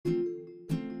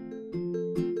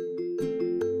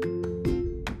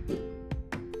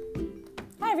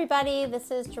everybody,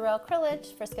 this is Jarrell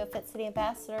Krillich, Frisco Fit City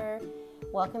Ambassador,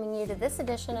 welcoming you to this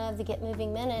edition of the Get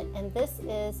Moving Minute, and this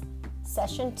is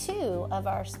session 2 of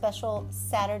our special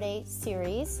Saturday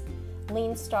series,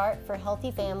 Lean Start for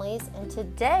Healthy Families, and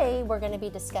today we're going to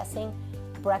be discussing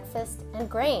breakfast and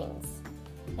grains.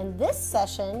 In this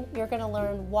session, you're going to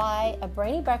learn why a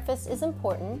brainy breakfast is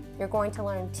important. You're going to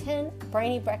learn 10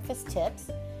 brainy breakfast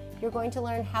tips. You're going to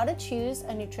learn how to choose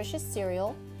a nutritious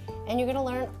cereal, and you're going to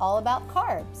learn all about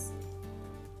carbs.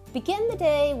 Begin the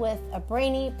day with a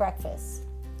brainy breakfast.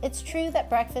 It's true that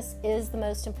breakfast is the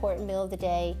most important meal of the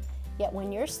day, yet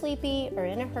when you're sleepy or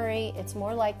in a hurry, it's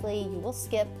more likely you will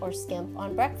skip or skimp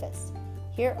on breakfast.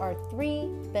 Here are 3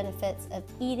 benefits of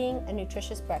eating a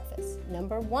nutritious breakfast.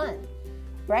 Number 1,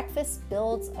 breakfast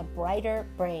builds a brighter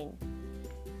brain.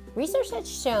 Research has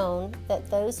shown that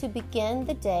those who begin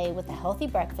the day with a healthy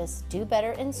breakfast do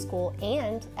better in school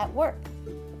and at work.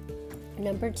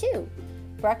 Number 2,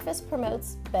 breakfast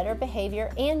promotes better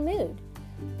behavior and mood.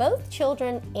 Both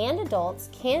children and adults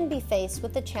can be faced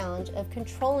with the challenge of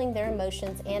controlling their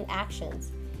emotions and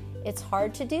actions. It's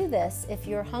hard to do this if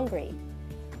you're hungry.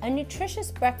 A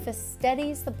nutritious breakfast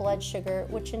steadies the blood sugar,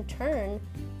 which in turn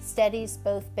steadies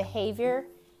both behavior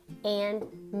and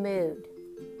mood.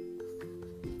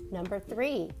 Number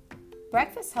 3,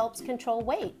 breakfast helps control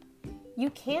weight. You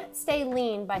can't stay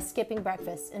lean by skipping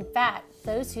breakfast. In fact,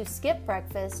 those who skip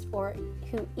breakfast or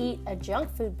who eat a junk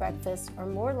food breakfast are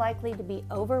more likely to be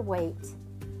overweight.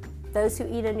 Those who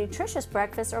eat a nutritious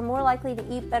breakfast are more likely to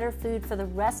eat better food for the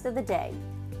rest of the day.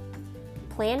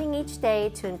 Planning each day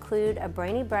to include a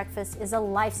brainy breakfast is a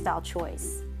lifestyle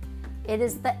choice. It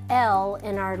is the L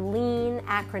in our LEAN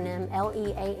acronym,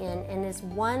 L-E-A-N, and is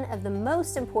one of the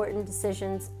most important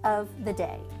decisions of the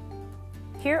day.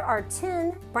 Here are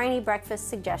 10 brainy breakfast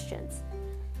suggestions.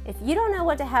 If you don't know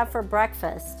what to have for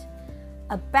breakfast,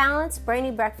 a balanced brainy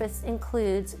breakfast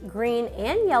includes green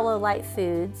and yellow light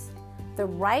foods, the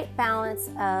right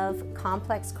balance of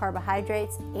complex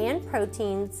carbohydrates and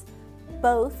proteins,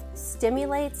 both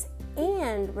stimulates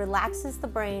and relaxes the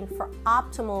brain for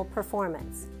optimal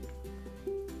performance.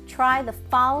 Try the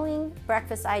following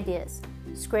breakfast ideas: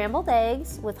 scrambled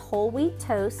eggs with whole wheat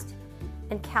toast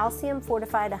and calcium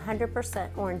fortified 100%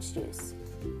 orange juice,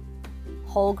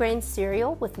 whole grain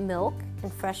cereal with milk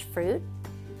and fresh fruit,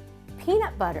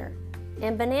 peanut butter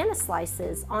and banana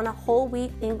slices on a whole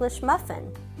wheat English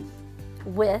muffin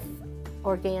with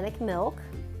organic milk,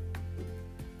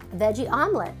 veggie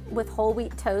omelet with whole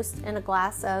wheat toast and a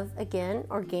glass of, again,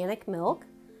 organic milk,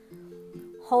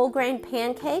 whole grain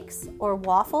pancakes or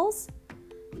waffles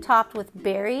topped with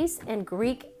berries and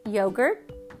Greek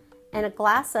yogurt, and a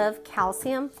glass of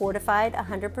calcium fortified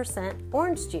 100%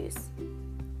 orange juice,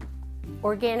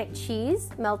 organic cheese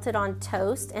melted on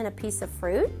toast and a piece of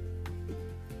fruit,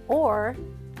 or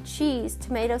cheese,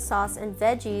 tomato sauce, and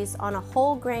veggies on a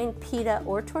whole grain pita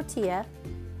or tortilla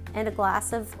and a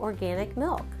glass of organic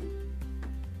milk.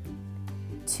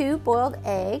 2 boiled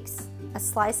eggs, a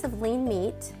slice of lean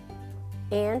meat,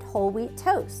 and whole wheat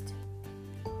toast.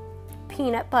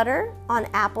 Peanut butter on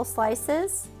apple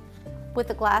slices with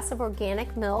a glass of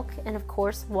organic milk, and of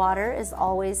course water is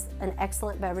always an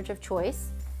excellent beverage of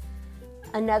choice.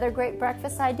 Another great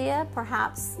breakfast idea,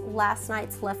 perhaps last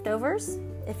night's leftovers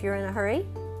if you're in a hurry.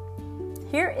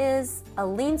 Here is a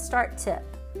lean start tip.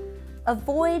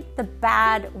 Avoid the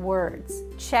bad words.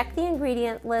 Check the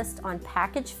ingredient list on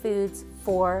packaged foods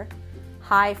for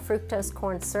high fructose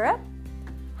corn syrup,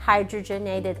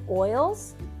 hydrogenated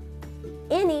oils.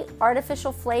 Any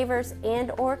artificial flavors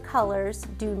and or colors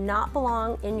do not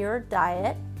belong in your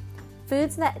diet.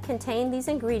 Foods that contain these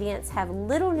ingredients have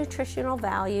little nutritional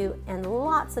value and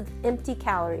lots of empty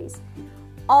calories.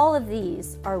 All of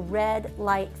these are red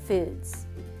light foods.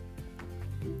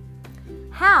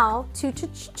 How to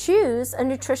choose a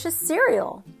nutritious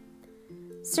cereal.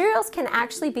 Cereals can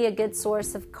actually be a good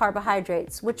source of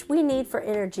carbohydrates, which we need for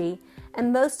energy,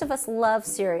 and most of us love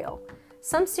cereal.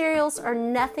 Some cereals are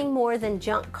nothing more than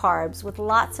junk carbs with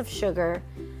lots of sugar,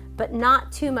 but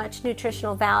not too much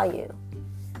nutritional value.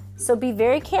 So be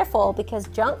very careful because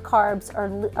junk carbs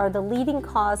are the leading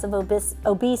cause of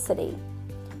obesity.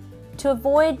 To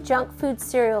avoid junk food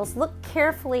cereals, look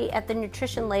carefully at the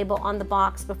nutrition label on the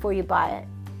box before you buy it.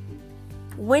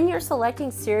 When you're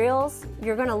selecting cereals,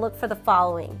 you're going to look for the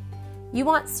following. You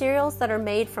want cereals that are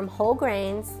made from whole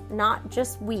grains, not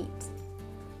just wheat.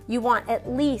 You want at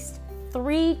least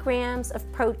 3 grams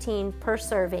of protein per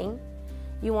serving.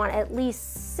 You want at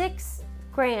least 6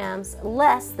 grams,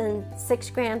 less than 6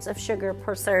 grams of sugar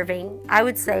per serving. I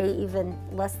would say even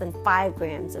less than 5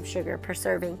 grams of sugar per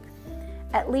serving.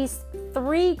 At least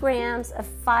 3 grams of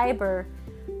fiber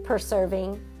per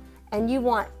serving, And you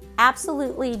want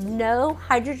absolutely no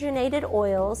hydrogenated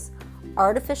oils,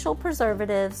 artificial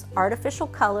preservatives, artificial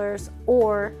colors,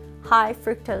 or high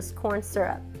fructose corn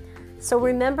syrup. So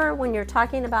remember, when you're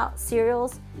talking about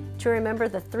cereals, to remember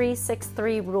the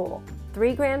 3-6-3 rule.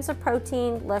 3 grams of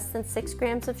protein, less than 6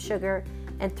 grams of sugar,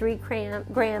 and 3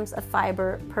 grams of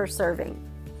fiber per serving.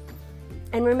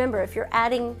 And remember, if you're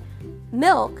adding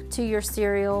milk to your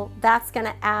cereal, that's going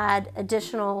to add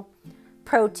additional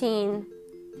protein,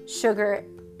 sugar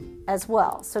as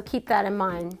well. So keep that in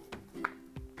mind.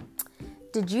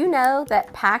 Did you know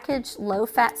that packaged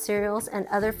low-fat cereals and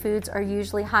other foods are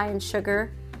usually high in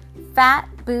sugar? Fat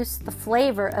boosts the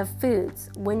flavor of foods.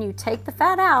 When you take the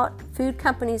fat out, food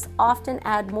companies often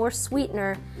add more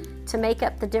sweetener to make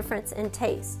up the difference in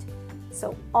taste.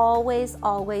 So always,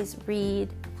 always read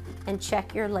and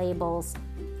check your labels,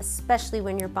 especially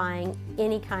when you're buying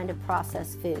any kind of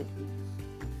processed food.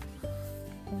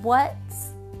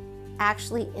 What's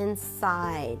actually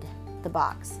inside the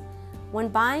box? When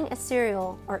buying a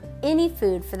cereal, or any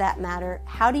food for that matter,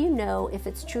 how do you know if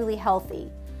it's truly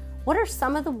healthy? What are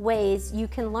some of the ways you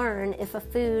can learn if a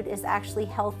food is actually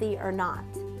healthy or not?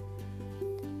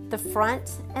 The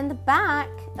front and the back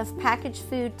of packaged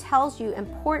food tells you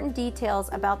important details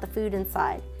about the food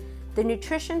inside. The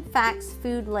nutrition facts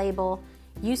food label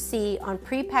you see on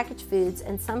prepackaged foods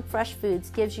and some fresh foods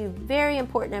gives you very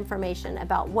important information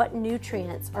about what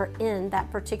nutrients are in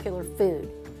that particular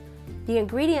food. The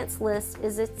ingredients list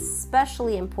is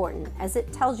especially important as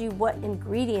it tells you what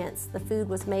ingredients the food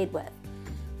was made with.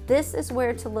 This is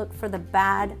where to look for the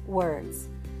bad words: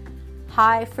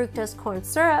 high fructose corn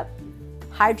syrup,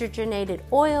 hydrogenated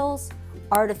oils,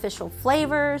 artificial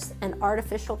flavors, and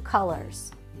artificial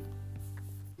colors.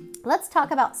 Let's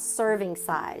talk about serving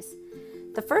size.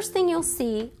 The first thing you'll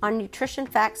see on Nutrition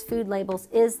Facts food labels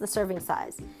is the serving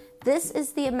size. This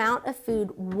is the amount of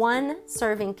food one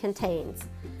serving contains,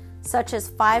 such as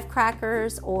 5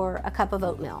 crackers or a cup of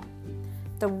oatmeal.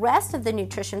 The rest of the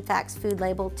Nutrition Facts food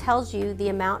label tells you the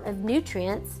amount of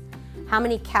nutrients, how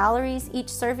many calories each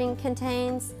serving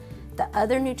contains, the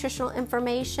other nutritional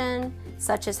information,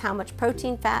 such as how much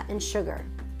protein, fat, and sugar.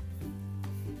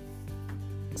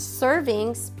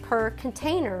 Servings per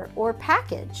container or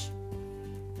package.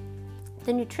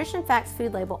 The Nutrition Facts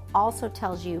food label also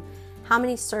tells you how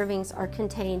many servings are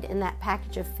contained in that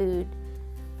package of food.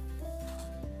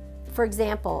 For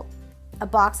example, a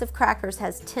box of crackers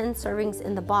has 10 servings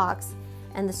in the box,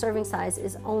 and the serving size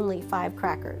is only 5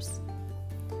 crackers.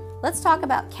 Let's talk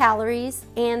about calories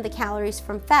and the calories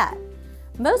from fat.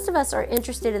 Most of us are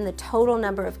interested in the total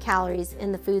number of calories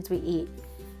in the foods we eat.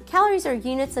 Calories are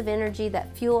units of energy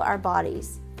that fuel our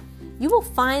bodies. You will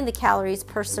find the calories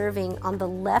per serving on the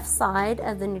left side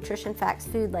of the Nutrition Facts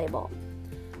food label.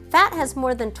 Fat has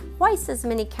more than twice as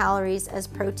many calories as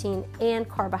protein and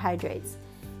carbohydrates.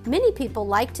 Many people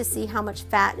like to see how much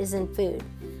fat is in food.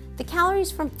 The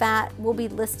calories from fat will be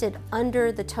listed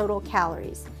under the total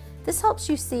calories. This helps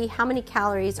you see how many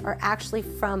calories are actually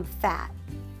from fat.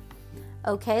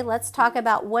 Okay, let's talk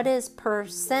about what is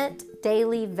percent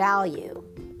daily value,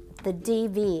 the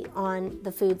DV, on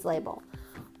the foods label.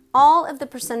 All of the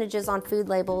percentages on food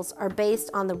labels are based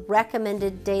on the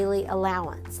recommended daily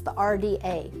allowance, the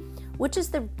RDA, which is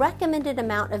the recommended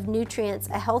amount of nutrients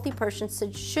a healthy person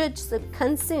should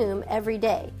consume every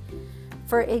day.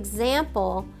 For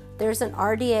example, there's an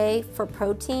RDA for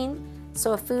protein,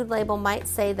 so a food label might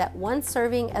say that one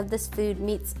serving of this food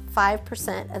meets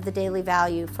 5% of the daily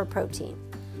value for protein,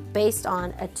 based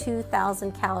on a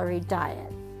 2,000 calorie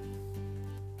diet.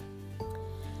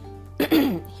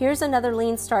 Here's another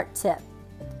Lean Start tip.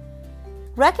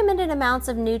 Recommended amounts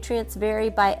of nutrients vary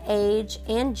by age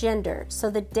and gender, so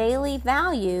the daily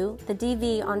value, the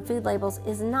DV, on food labels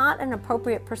is not an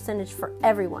appropriate percentage for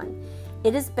everyone.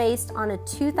 It is based on a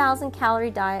 2,000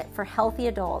 calorie diet for healthy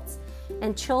adults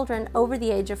and children over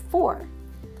the age of 4.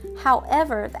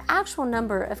 However, the actual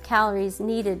number of calories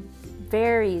needed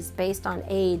varies based on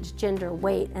age, gender,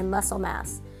 weight, and muscle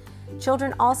mass.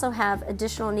 Children also have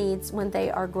additional needs when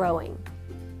they are growing.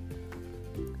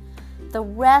 The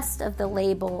rest of the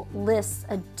label lists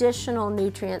additional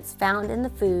nutrients found in the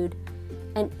food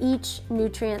and each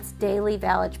nutrient's daily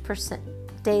value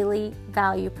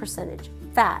percentage: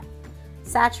 fat,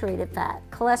 saturated fat,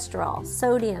 cholesterol,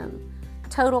 sodium,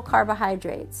 total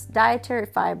carbohydrates, dietary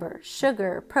fiber,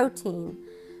 sugar, protein,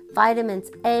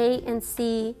 vitamins A and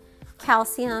C,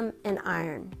 calcium, and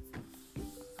iron.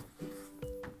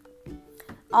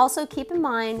 Also keep in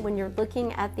mind, when you're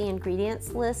looking at the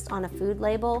ingredients list on a food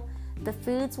label, the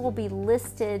foods will be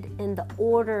listed in the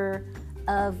order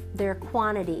of their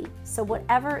quantity. So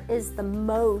whatever is the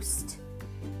most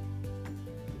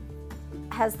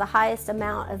has the highest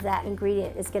amount of that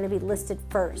ingredient is going to be listed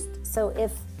first. So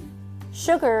if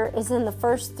sugar is in the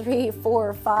first 3, 4,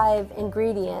 or 5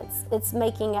 ingredients, it's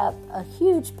making up a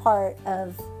huge part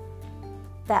of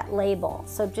that label.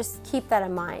 So just keep that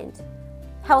in mind.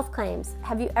 Health claims.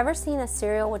 Have you ever seen a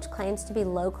cereal which claims to be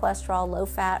low cholesterol, low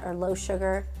fat, or low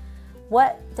sugar?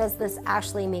 What does this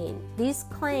actually mean? These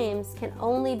claims can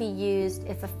only be used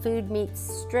if a food meets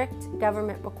strict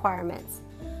government requirements.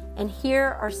 And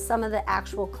here are some of the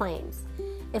actual claims.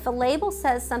 If a label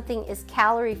says something is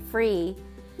calorie-free,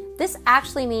 this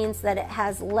actually means that it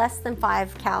has less than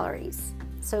 5 calories.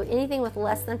 So anything with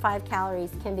less than 5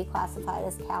 calories can be classified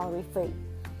as calorie-free.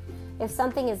 If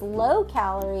something is low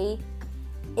calorie,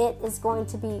 it is going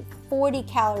to be 40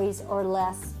 calories or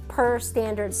less per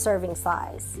standard serving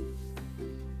size.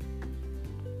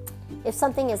 If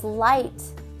something is light,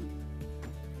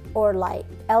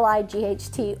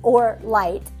 L-I-G-H-T, or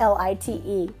light,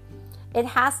 L-I-T-E, it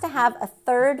has to have a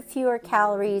third fewer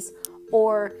calories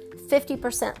or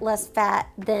 50% less fat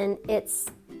than its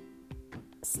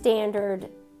standard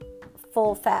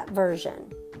full fat version,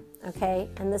 okay?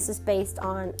 And this is based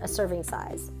on a serving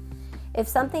size. If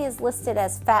something is listed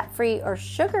as fat-free or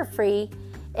sugar-free,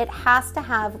 it has to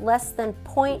have less than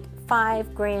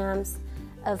 0.5 grams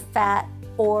of fat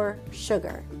or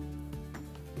sugar.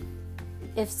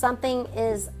 If something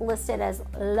is listed as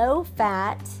low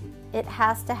fat, it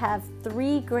has to have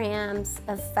 3 grams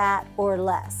of fat or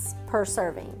less per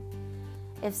serving.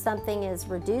 If something is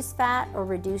reduced fat or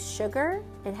reduced sugar,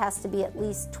 it has to be at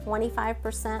least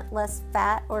 25% less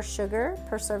fat or sugar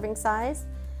per serving size.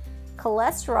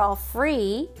 Cholesterol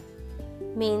free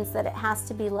means that it has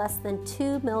to be less than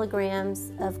 2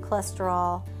 milligrams of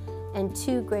cholesterol and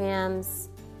 2 grams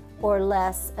or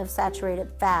less of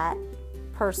saturated fat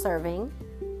per serving.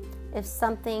 If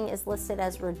something is listed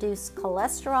as reduced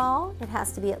cholesterol, it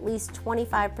has to be at least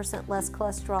 25% less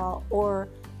cholesterol or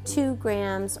 2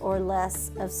 grams or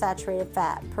less of saturated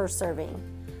fat per serving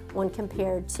when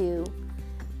compared to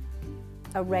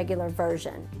a regular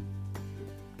version.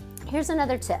 Here's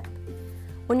another tip.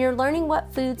 When you're learning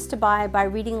what foods to buy by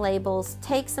reading labels,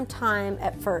 take some time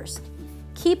at first.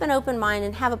 Keep an open mind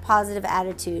and have a positive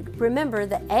attitude. Remember,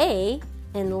 the A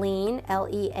in LEAN,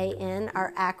 L-E-A-N,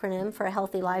 our acronym for a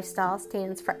healthy lifestyle,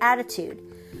 stands for attitude.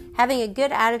 Having a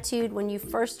good attitude when you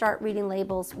first start reading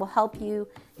labels will help you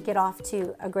get off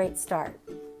to a great start.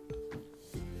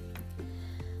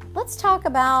 Let's talk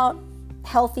about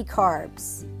healthy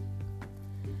carbs.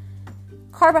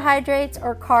 Carbohydrates,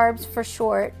 or carbs for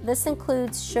short, this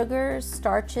includes sugars,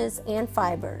 starches, and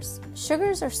fibers.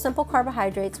 Sugars are simple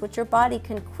carbohydrates which your body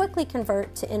can quickly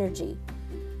convert to energy.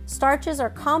 Starches are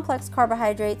complex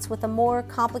carbohydrates with a more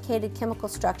complicated chemical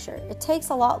structure. It takes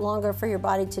a lot longer for your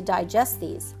body to digest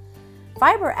these.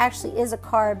 Fiber actually is a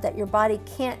carb that your body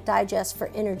can't digest for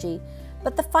energy,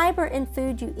 but the fiber in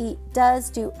food you eat does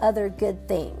do other good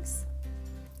things.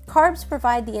 Carbs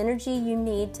provide the energy you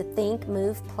need to think,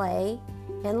 move, play,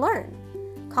 and learn.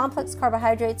 Complex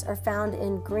carbohydrates are found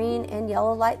in green and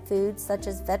yellow light foods such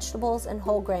as vegetables and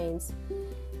whole grains.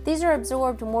 These are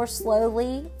absorbed more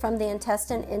slowly from the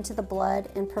intestine into the blood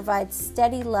and provide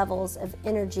steady levels of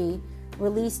energy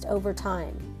released over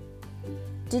time.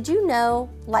 Did you know,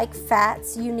 like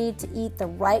fats, you need to eat the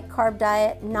right carb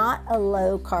diet, not a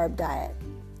low carb diet?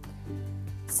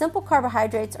 Simple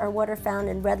carbohydrates are what are found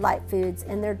in red light foods,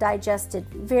 and they're digested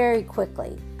very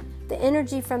quickly. The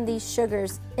energy from these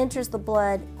sugars enters the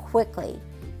blood quickly.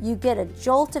 You get a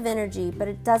jolt of energy, but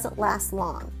it doesn't last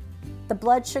long. The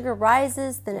blood sugar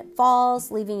rises, then it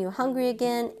falls, leaving you hungry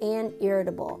again and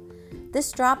irritable.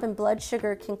 This drop in blood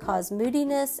sugar can cause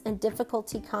moodiness and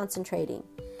difficulty concentrating.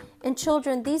 In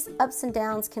children, these ups and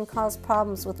downs can cause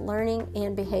problems with learning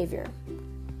and behavior.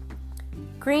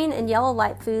 Green and yellow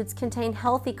light foods contain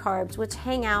healthy carbs which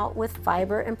hang out with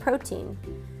fiber and protein.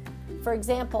 For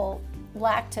example,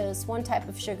 lactose, one type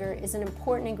of sugar, is an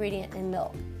important ingredient in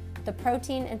milk. The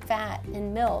protein and fat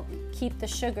in milk keep the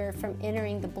sugar from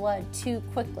entering the blood too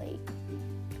quickly.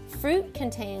 Fruit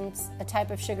contains a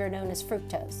type of sugar known as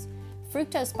fructose.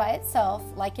 Fructose by itself,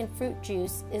 like in fruit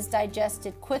juice, is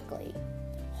digested quickly.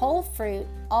 Whole fruit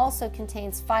also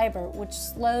contains fiber, which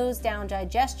slows down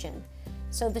digestion.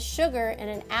 So the sugar in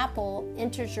an apple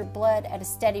enters your blood at a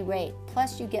steady rate.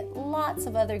 Plus you get lots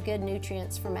of other good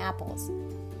nutrients from apples.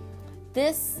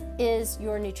 This is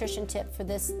your nutrition tip for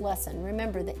this lesson.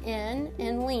 Remember, the N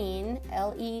in LEAN,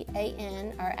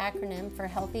 L-E-A-N, our acronym for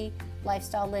healthy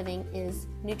lifestyle living, is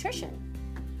nutrition.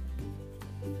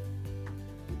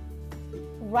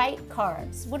 Right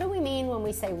carbs. What do we mean when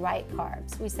we say right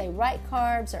carbs? We say right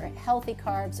carbs or healthy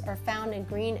carbs are found in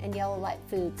green and yellow light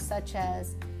foods such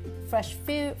as fresh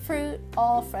fruit,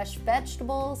 all fresh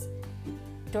vegetables,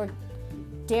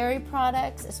 dairy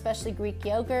products, especially Greek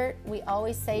yogurt. We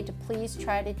always say to please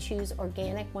try to choose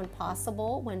organic when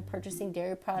possible when purchasing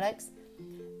dairy products.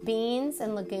 Beans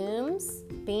and legumes,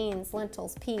 beans,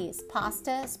 lentils, peas,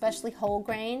 pasta, especially whole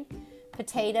grain,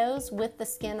 potatoes with the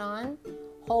skin on,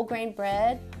 whole grain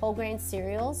bread, whole grain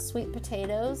cereals, sweet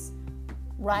potatoes,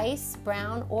 rice,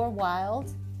 brown or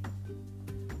wild.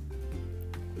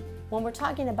 When we're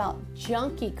talking about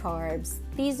junky carbs,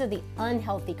 these are the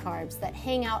unhealthy carbs that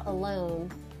hang out alone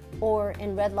or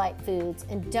in red light foods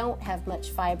and don't have much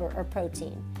fiber or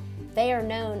protein. They are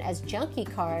known as junky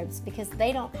carbs because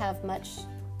they don't have much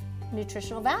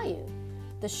nutritional value.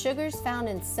 The sugars found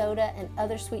in soda and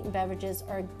other sweetened beverages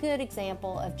are a good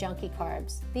example of junky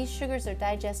carbs. These sugars are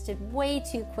digested way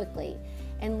too quickly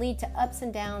and lead to ups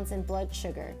and downs in blood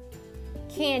sugar.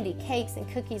 Candy, cakes, and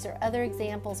cookies are other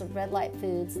examples of red light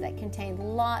foods that contain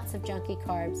lots of junky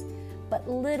carbs, but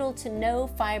little to no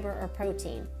fiber or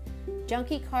protein.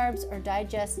 Junky carbs are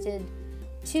digested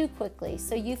too quickly,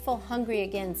 so you feel hungry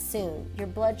again soon. Your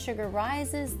blood sugar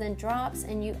rises, then drops,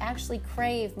 and you actually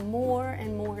crave more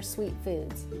and more sweet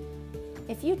foods.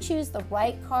 If you choose the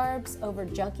right carbs over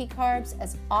junky carbs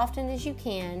as often as you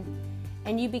can,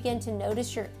 and you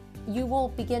will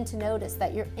begin to notice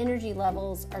that your energy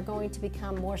levels are going to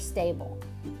become more stable.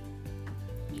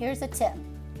 Here's a tip.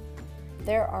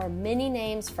 There are many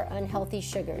names for unhealthy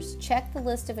sugars. Check the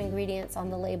list of ingredients on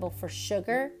the label for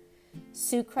sugar,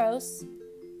 sucrose,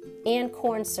 and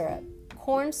corn syrup.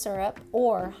 Corn syrup,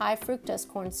 or high fructose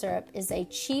corn syrup, is a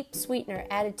cheap sweetener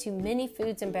added to many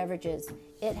foods and beverages.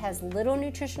 It has little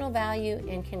nutritional value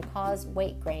and can cause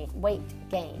weight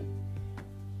gain.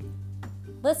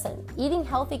 Listen, eating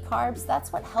healthy carbs,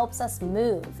 that's what helps us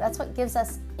move. That's what gives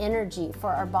us energy for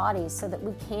our bodies so that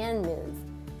we can move.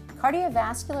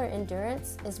 Cardiovascular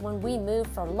endurance is when we move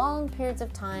for long periods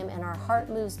of time and our heart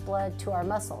moves blood to our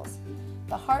muscles.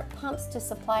 The heart pumps to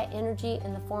supply energy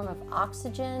in the form of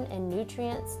oxygen and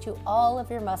nutrients to all of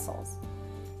your muscles.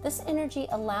 This energy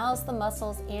allows the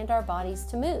muscles and our bodies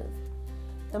to move.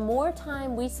 The more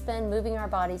time we spend moving our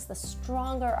bodies, the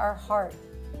stronger our heart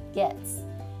gets,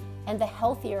 and the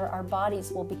healthier our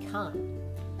bodies will become.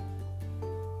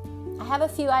 I have a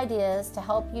few ideas to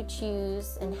help you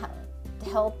choose and to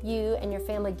help you and your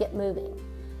family get moving.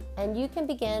 And you can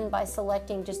begin by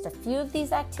selecting just a few of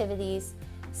these activities.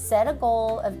 Set a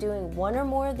goal of doing one or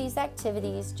more of these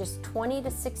activities, just 20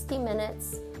 to 60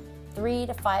 minutes, 3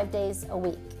 to 5 days a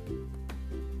week.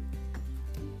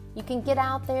 You can get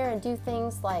out there and do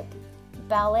things like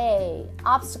ballet,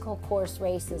 obstacle course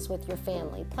races with your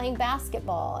family, playing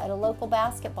basketball at a local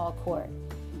basketball court,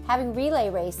 having relay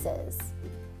races,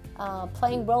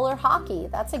 playing roller hockey.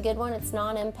 That's a good one. It's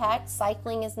non-impact.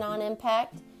 Cycling is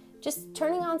non-impact. Just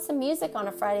turning on some music on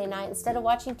a Friday night instead of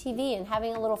watching TV and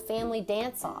having a little family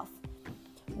dance-off.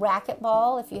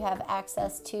 Racquetball, if you have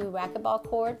access to racquetball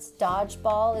courts.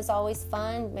 Dodgeball is always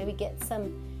fun. Maybe get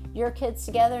your kids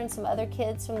together and some other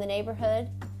kids from the neighborhood.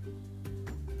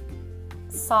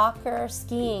 Soccer,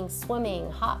 skiing, swimming,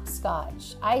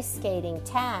 hopscotch, ice skating,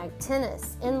 tag,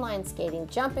 tennis, inline skating,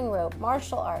 jumping rope,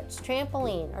 martial arts,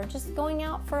 trampoline, or just going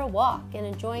out for a walk and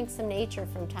enjoying some nature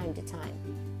from time to time.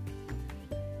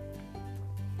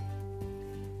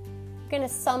 We're going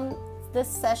to sum this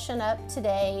session up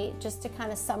today just to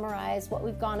kind of summarize what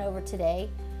we've gone over today.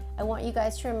 I want you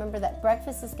guys to remember that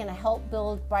breakfast is going to help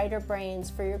build brighter brains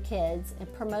for your kids.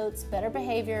 It promotes better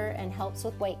behavior and helps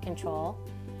with weight control.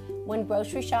 When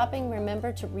grocery shopping,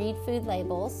 remember to read food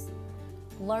labels.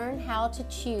 Learn how to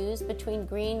choose between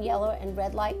green, yellow, and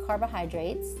red light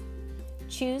carbohydrates.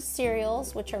 Choose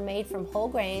cereals which are made from whole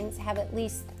grains, have at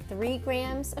least 3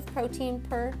 grams of protein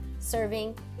per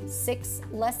serving,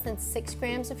 less than 6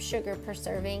 grams of sugar per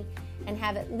serving, and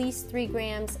have at least 3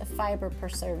 grams of fiber per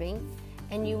serving.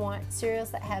 And you want cereals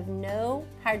that have no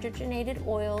hydrogenated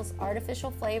oils,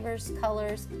 artificial flavors,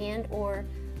 colors, and or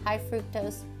high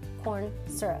fructose corn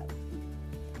syrup.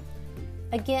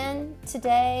 Again,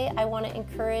 today I want to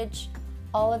encourage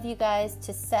all of you guys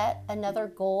to set another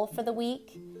goal for the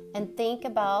week and think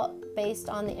about, based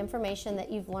on the information that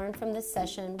you've learned from this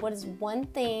session, what is one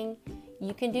thing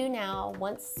you can do now,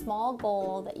 one small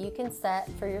goal that you can set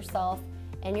for yourself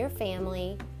and your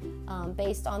family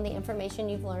based on the information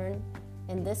you've learned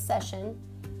in this session.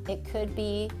 It could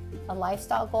be a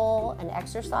lifestyle goal, an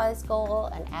exercise goal,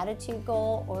 an attitude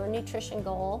goal, or a nutrition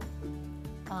goal.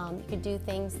 You could do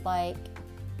things like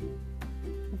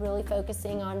really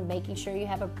focusing on making sure you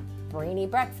have a brainy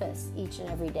breakfast each and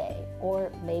every day.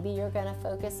 Or maybe you're going to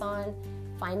focus on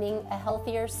finding a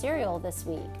healthier cereal this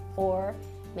week. Or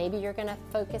maybe you're going to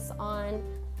focus on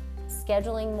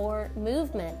scheduling more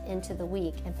movement into the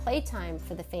week and playtime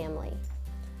for the family.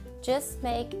 Just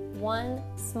make one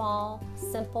small,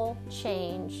 simple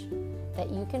change that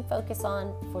you can focus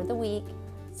on for the week,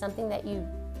 something that you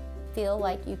feel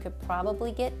like you could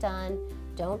probably get done.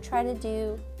 Don't try to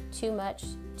do too much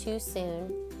too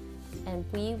soon, and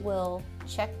we will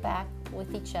check back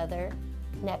with each other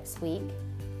next week.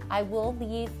 I will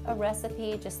leave a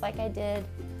recipe just like I did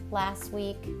last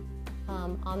week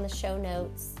on the show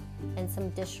notes, and some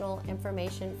additional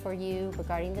information for you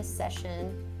regarding this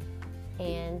session.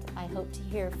 And I hope to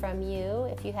hear from you.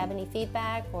 If you have any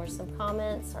feedback or some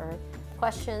comments or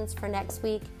questions for next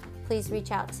week, please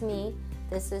reach out to me.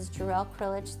 This is Jarrell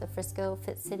Krilich, the Frisco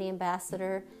Fit City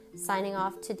Ambassador, signing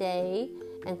off today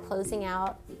and closing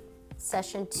out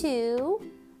session 2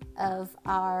 of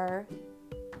our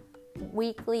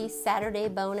weekly Saturday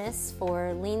bonus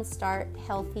for Lean Start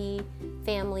Healthy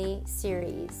Family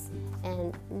series.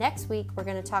 And next week we're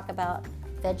going to talk about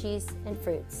veggies and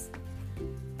fruits.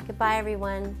 Goodbye,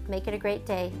 everyone. Make it a great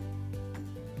day.